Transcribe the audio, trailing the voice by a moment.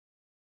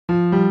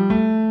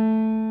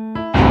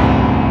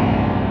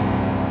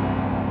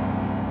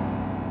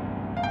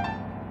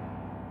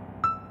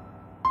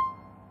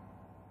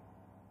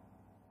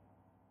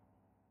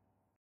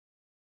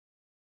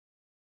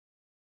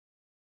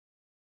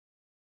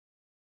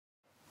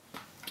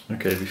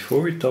Okay,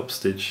 before we top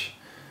stitch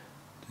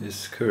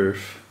this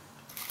curve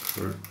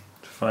to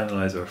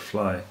finalize our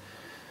fly,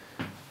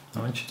 I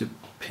want you to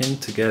pin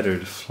together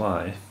the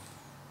fly.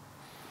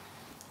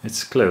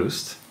 It's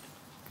closed,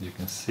 as you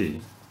can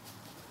see.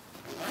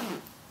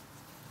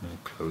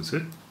 And close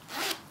it. And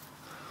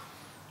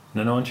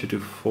then I want you to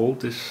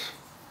fold this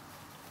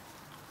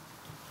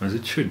as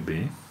it should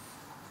be.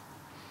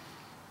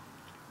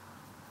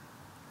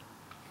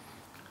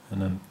 And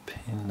then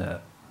pin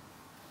that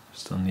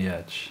just on the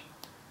edge.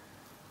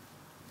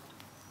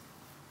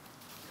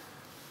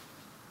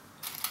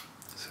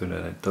 So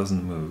that it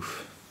doesn't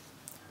move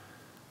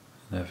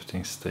and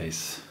everything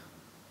stays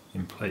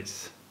in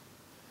place.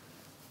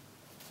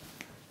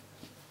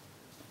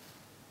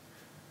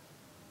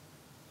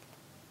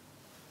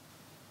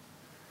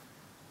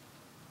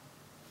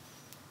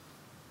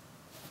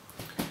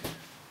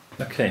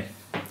 Okay,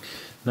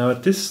 now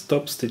what this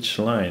stop stitch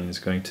line is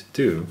going to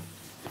do,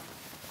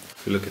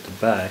 if you look at the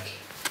back,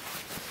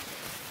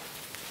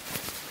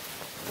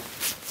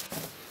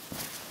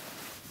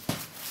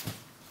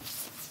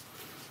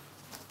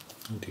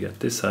 to get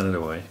this out of the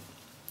way,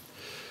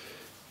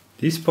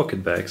 these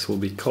pocket bags will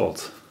be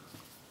caught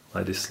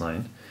by this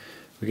line.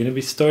 We're going to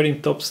be starting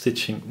top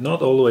stitching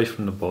not all the way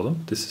from the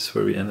bottom. This is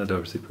where we ended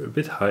our zipper, a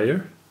bit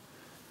higher.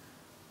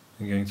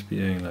 We're going to be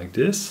doing like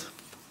this.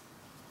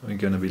 We're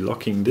going to be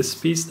locking this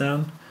piece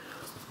down,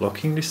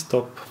 locking this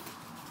top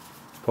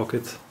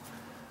pocket,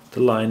 the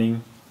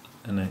lining,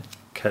 and then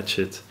catch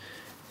it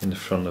in the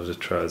front of the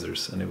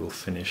trousers, and it will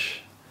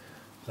finish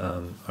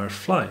our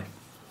fly.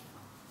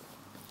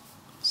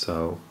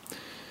 So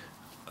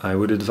I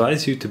would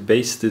advise you to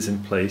baste this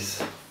in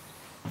place,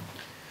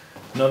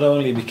 not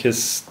only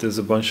because there's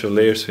a bunch of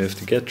layers we have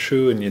to get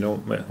through and you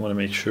don't want to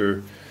make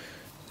sure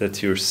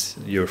that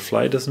your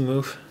fly doesn't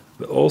move,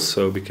 but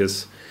also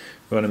because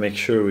we want to make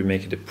sure we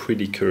make it a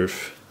pretty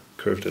curve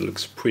that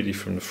looks pretty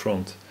from the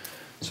front.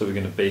 So we're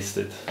going to baste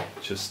it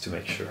just to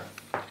make sure.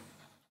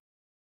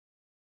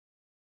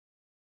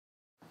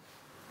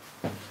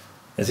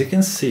 As you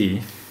can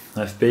see,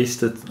 I've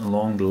basted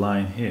along the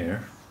line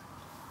here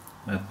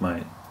at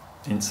my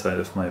inside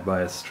of my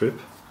bias strip,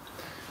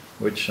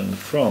 which on the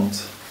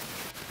front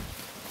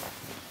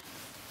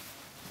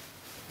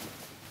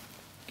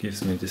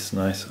gives me this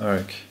nice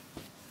arc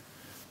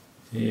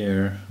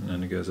here, and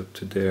then it goes up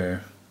to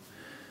there.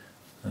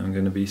 I'm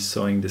going to be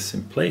sewing this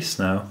in place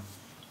now,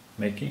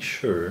 making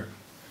sure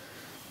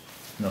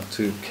not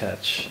to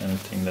catch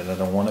anything that I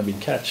don't want to be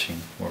catching,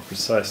 more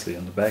precisely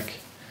on the back.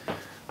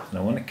 And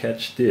I want to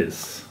catch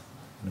this,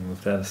 and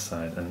move that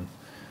aside, and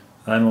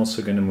I'm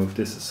also going to move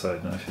this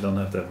aside. Now if you don't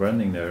have that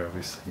running there,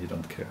 obviously you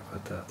don't care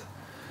about that.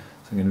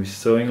 So I'm going to be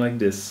sewing like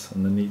this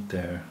underneath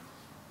there,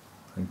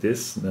 like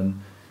this, and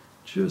then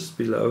just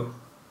below,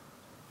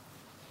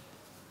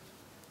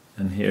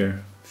 and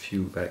here a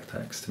few back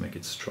tags to make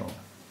it strong.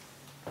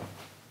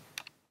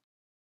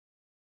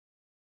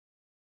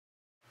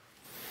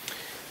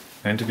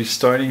 I'm going to be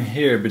starting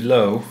here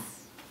below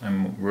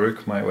and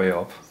work my way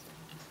up.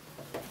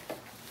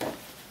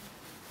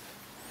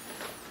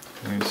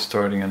 I'm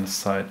starting on the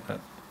side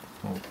that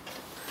will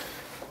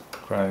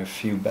grab a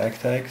few back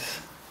tags.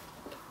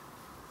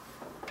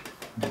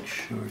 Make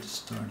sure to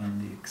start on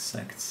the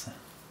exact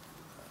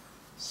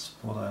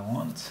spot I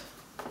want.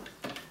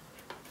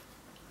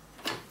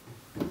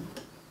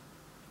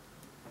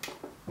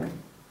 There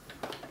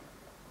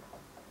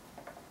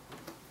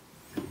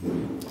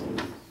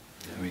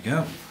we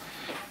go.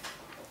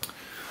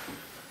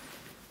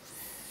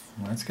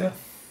 Let's go.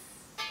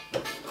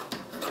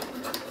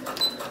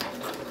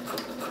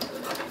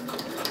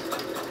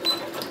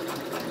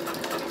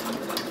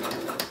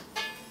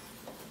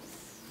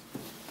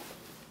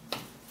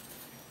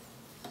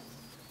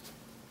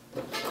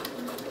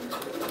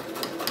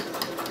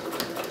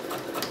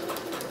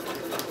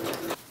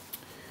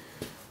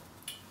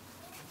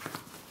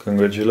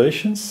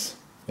 Congratulations,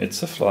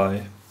 it's a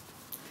fly.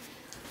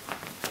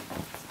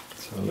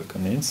 So look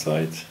on the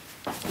inside.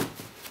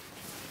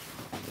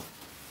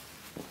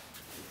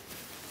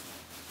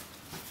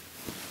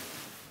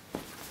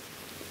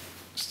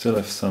 Still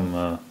have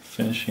some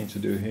finishing to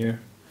do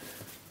here,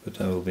 but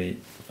that will be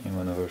in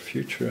one of our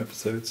future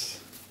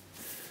episodes.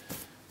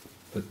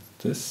 But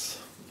this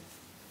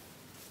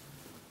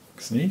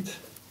looks neat.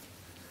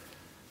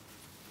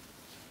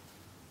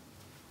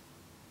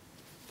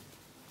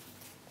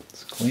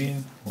 It's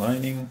clean,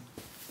 lining,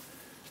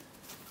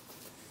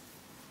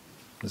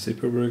 the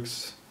zipper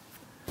works.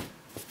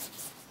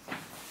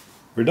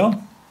 We're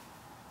done.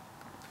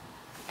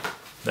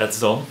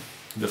 That's done.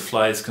 The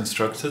fly is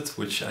constructed,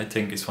 which I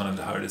think is one of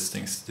the hardest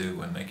things to do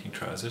when making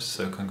trousers,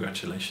 so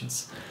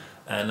congratulations.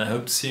 And I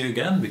hope to see you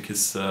again,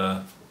 because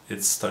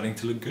it's starting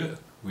to look good.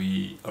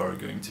 We are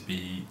going to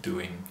be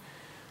doing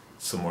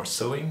some more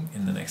sewing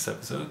in the next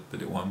episode,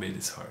 but it won't be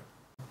this hard.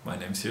 My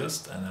name's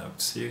Joost, and I hope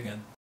to see you again.